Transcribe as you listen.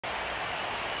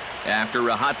After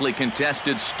a hotly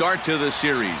contested start to the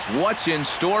series, what's in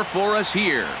store for us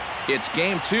here? It's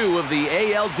Game 2 of the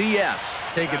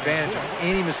ALDS. Take advantage of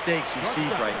any mistakes he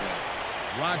sees right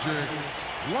now. Roger,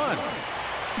 1.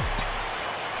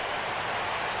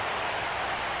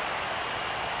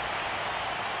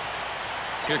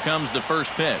 Here comes the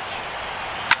first pitch.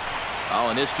 Oh,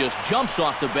 and this just jumps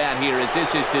off the bat here as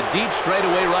this is to deep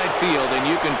straightaway right field, and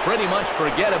you can pretty much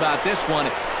forget about this one.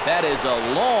 That is a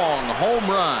long home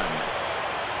run.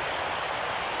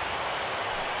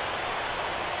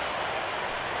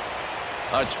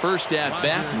 It's first at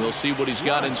bat, and we'll see what he's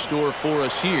got in store for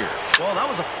us here. Well, that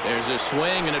was There's a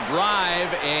swing and a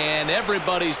drive, and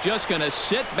everybody's just going to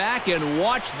sit back and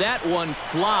watch that one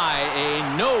fly.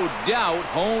 A no-doubt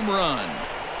home run.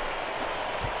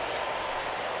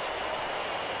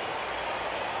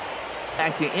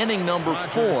 Back to inning number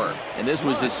 4, and this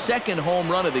was his second home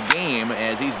run of the game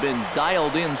as he's been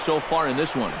dialed in so far in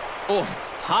this one. Oh,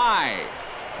 high,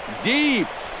 deep.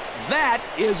 That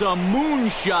is a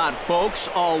moonshot, folks.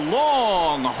 A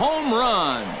long home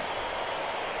run.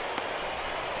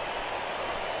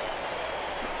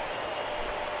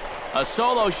 A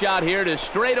solo shot here to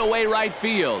straightaway right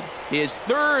field. His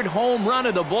third home run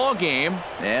of the ball game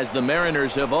as the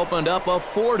Mariners have opened up a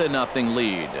 4-0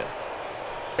 lead.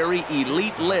 Very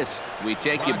elite list. We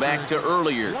take you back to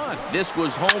earlier. This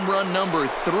was home run number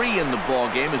 3 in the ball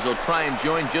game as they'll try and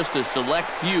join just a select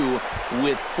few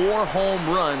with 4 home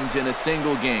runs in a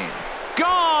single game.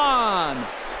 Gone!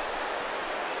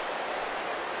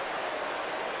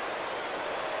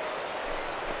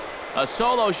 A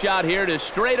solo shot here to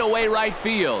straightaway right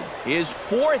field. His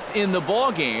 4th in the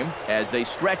ball game as they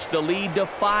stretch the lead to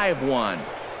 5-1.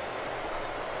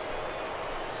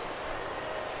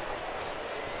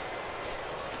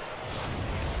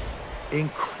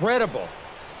 incredible.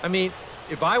 I mean,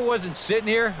 if I wasn't sitting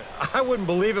here, I wouldn't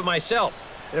believe it myself.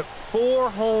 4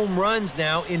 home runs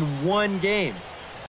now in 1 game.